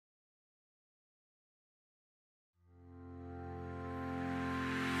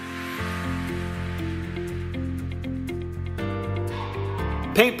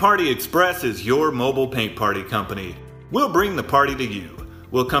Paint Party Express is your mobile paint party company. We'll bring the party to you.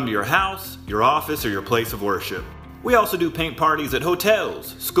 We'll come to your house, your office, or your place of worship. We also do paint parties at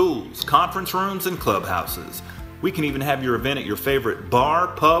hotels, schools, conference rooms, and clubhouses. We can even have your event at your favorite bar,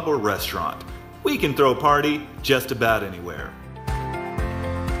 pub, or restaurant. We can throw a party just about anywhere.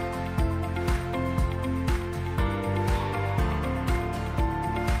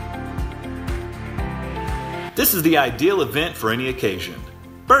 This is the ideal event for any occasion.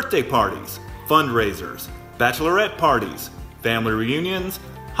 Birthday parties, fundraisers, bachelorette parties, family reunions,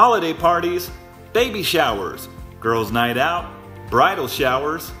 holiday parties, baby showers, girls' night out, bridal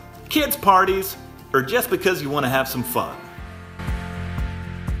showers, kids' parties, or just because you want to have some fun.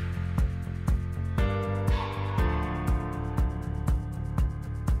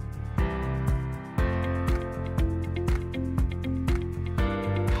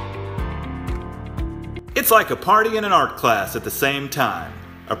 It's like a party and an art class at the same time.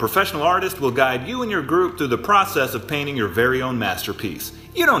 A professional artist will guide you and your group through the process of painting your very own masterpiece.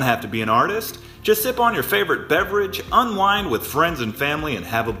 You don't have to be an artist. Just sip on your favorite beverage, unwind with friends and family, and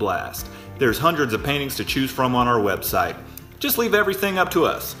have a blast. There's hundreds of paintings to choose from on our website. Just leave everything up to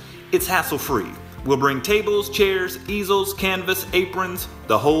us. It's hassle-free. We'll bring tables, chairs, easels, canvas, aprons,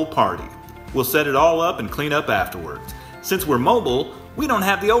 the whole party. We'll set it all up and clean up afterwards. Since we're mobile, we don't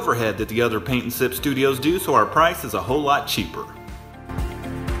have the overhead that the other paint and sip studios do, so our price is a whole lot cheaper.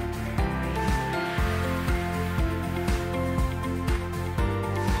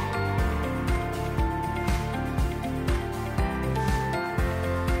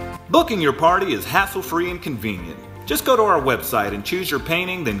 Booking your party is hassle-free and convenient. Just go to our website and choose your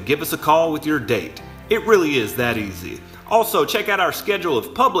painting, then give us a call with your date. It really is that easy. Also, check out our schedule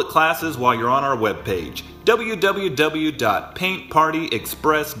of public classes while you're on our webpage,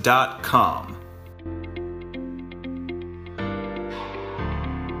 www.paintpartyexpress.com.